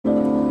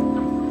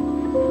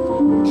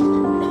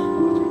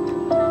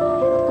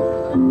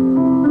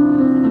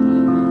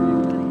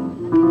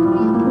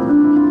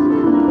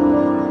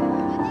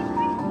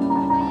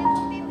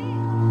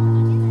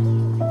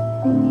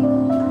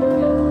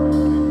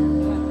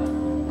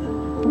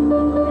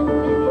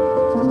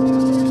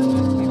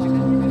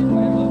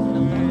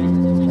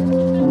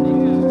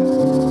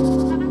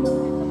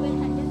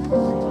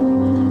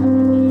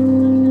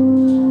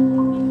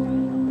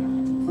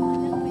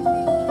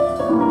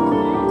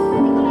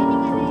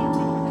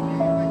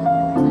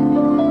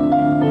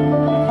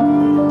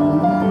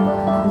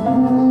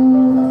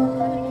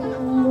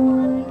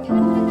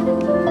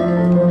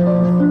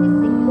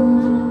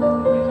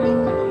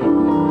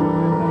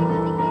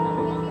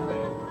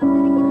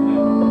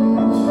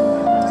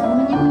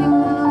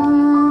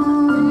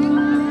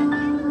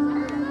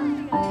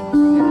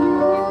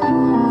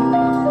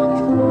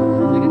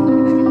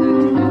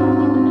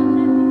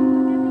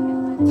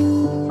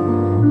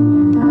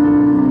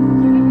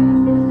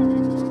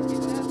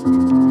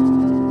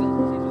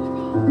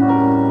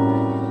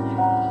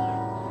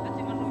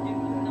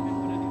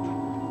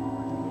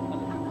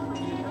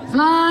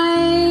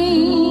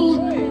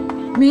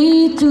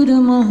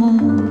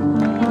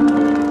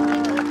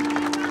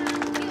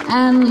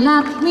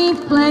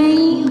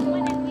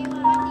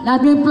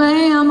Let me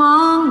play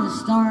among the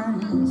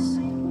stars.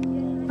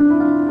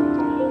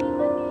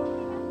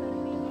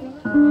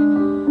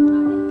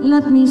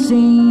 Let me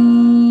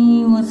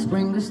see what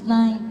spring is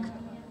like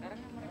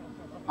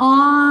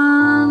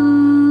on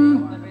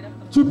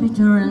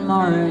Jupiter and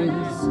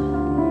Mars.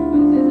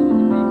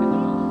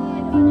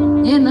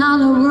 In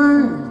other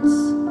words,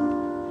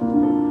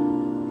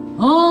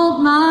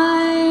 hold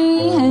my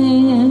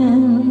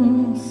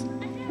hands.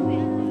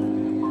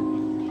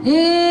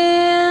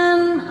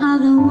 In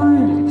other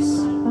words,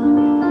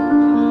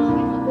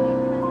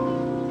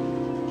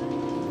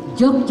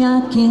 Jogja,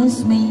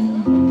 kiss me.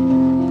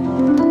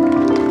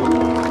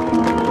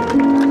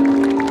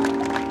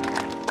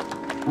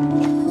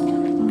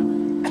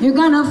 You're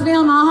gonna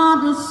fill my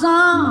heart with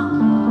song,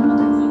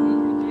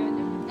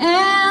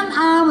 and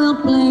I will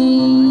play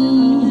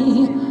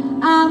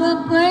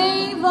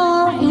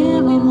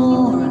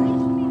forevermore.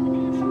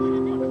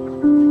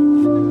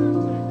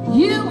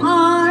 You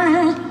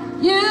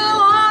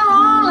are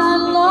all I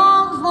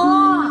long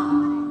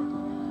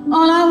for,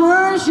 all I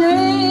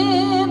worship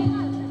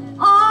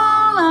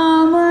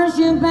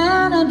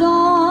and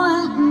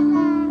adore.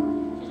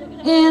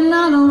 In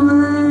other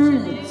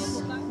words,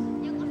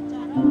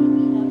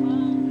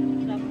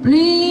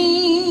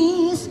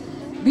 please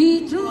be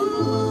true.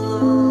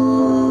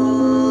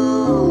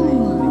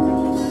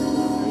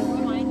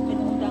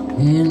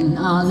 In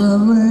other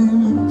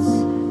words,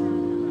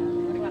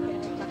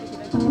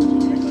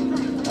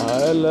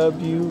 I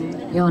love you.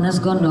 Jonas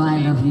Gondo, I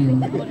love you.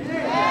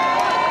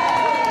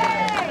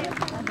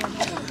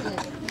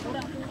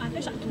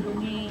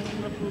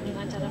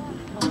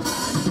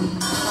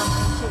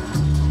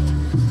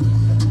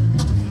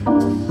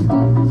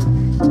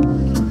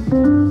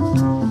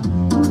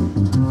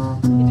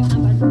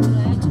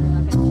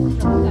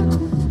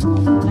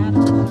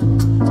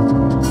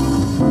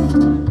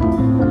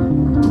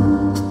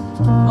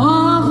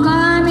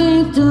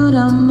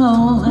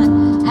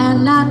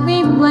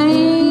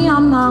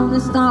 The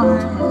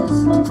stars,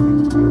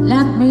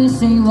 let me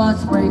see what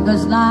spring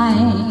is like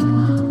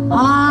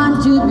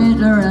on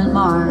Jupiter and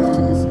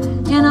Mars.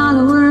 In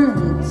other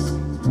words,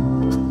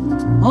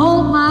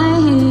 hold my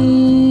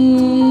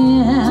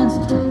hands.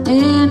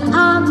 In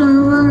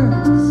other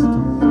words,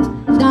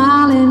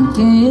 darling,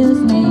 kiss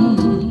me.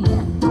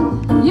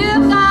 You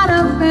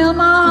gotta fill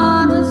my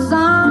heart with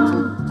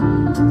song,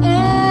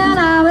 and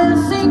I will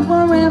sing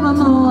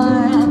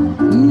forevermore.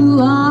 You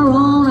are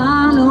all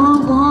I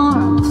long for,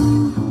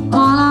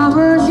 all I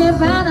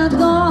worship and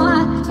adore.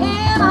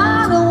 In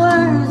other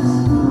words,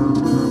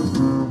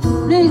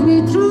 please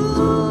be true.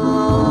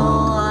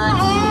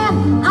 In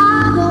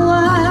other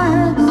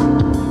words,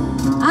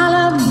 I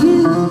love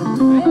you.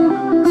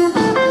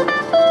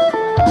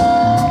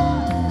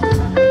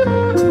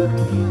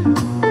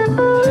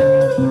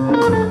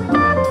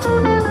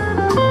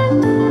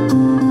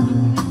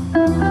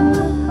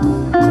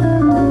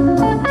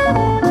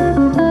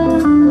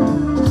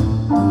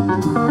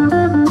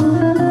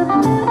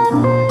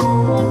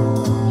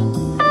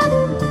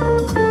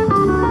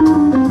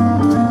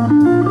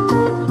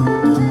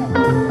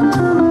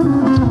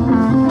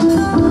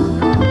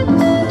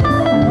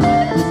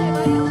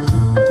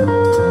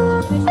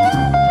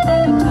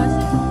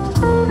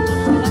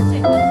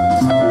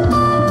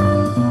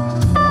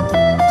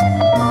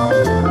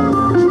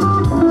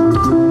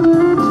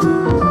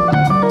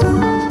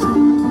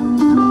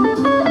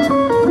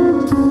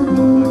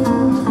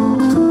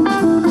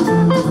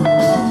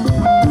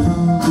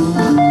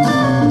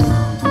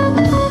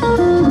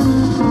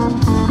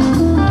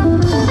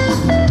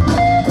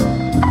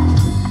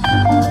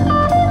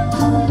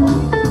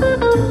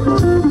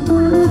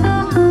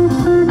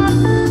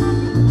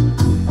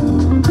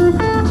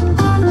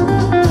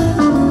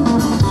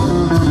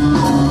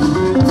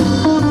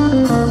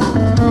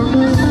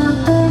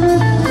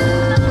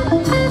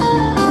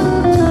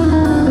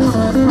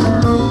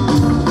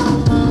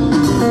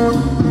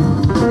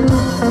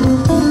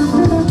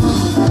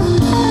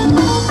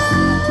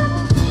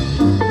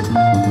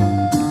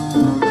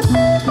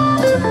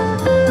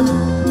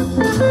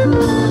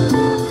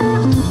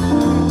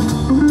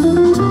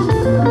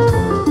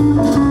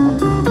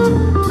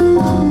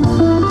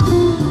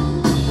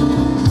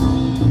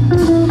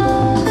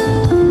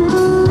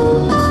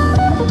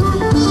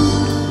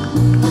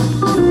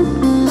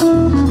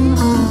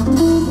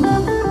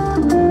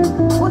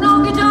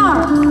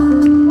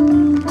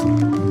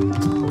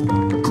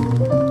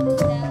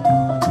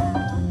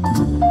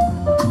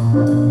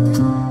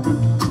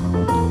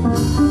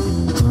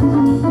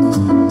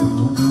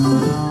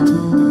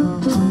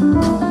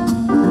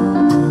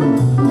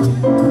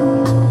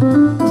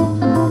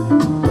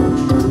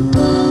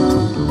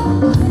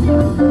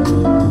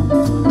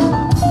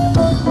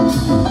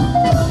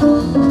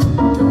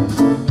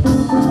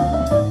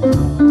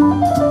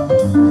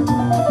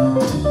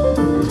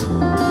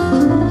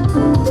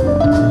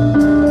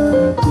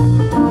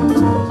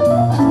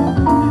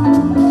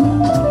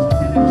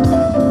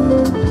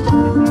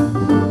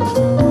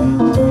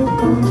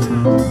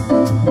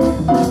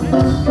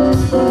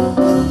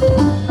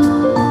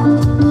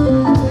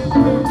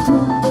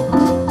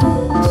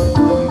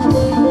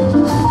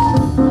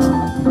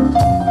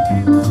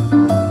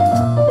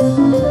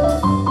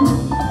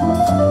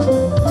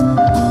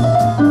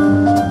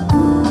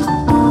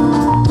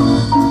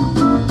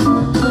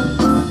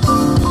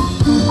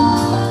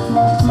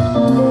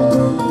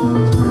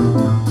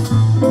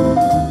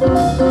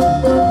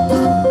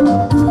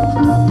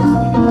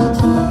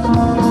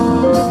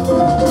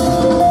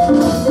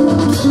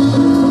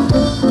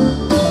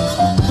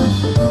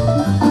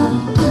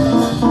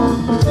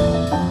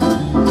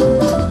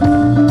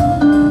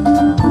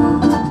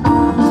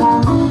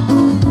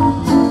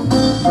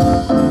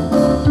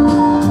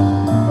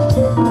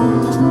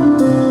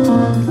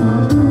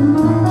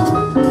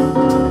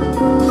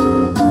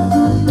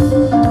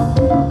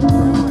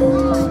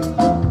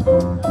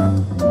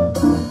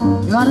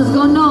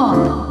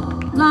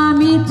 Fly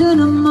me to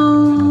the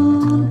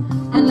moon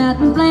and let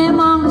me play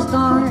among the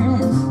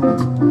stars.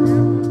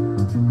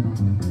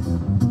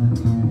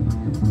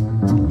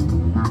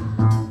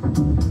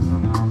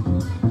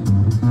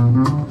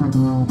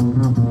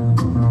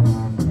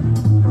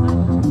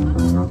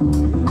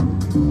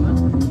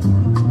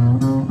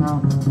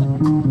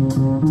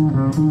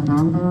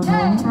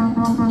 Hey,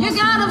 you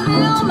gotta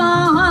fill my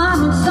heart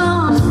with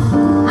song.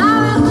 I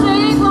will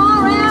sing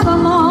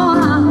forevermore.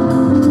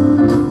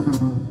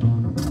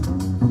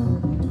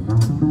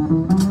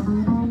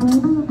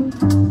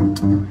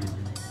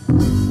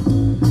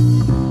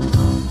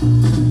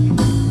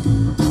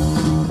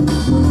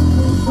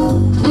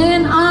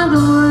 In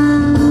other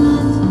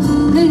words,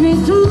 lead me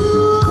true.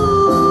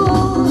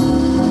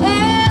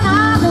 In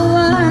other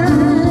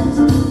words,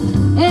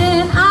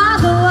 in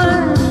other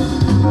words,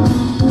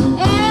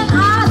 in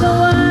other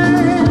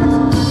words,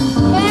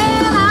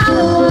 in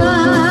other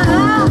words,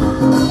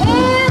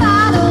 in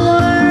other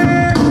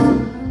words,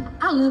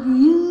 I love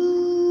you.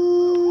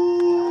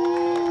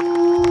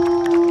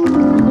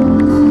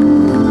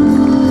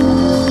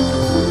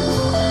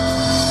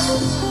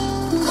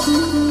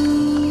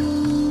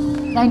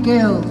 Thank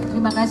you.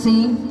 Terima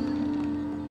kasih.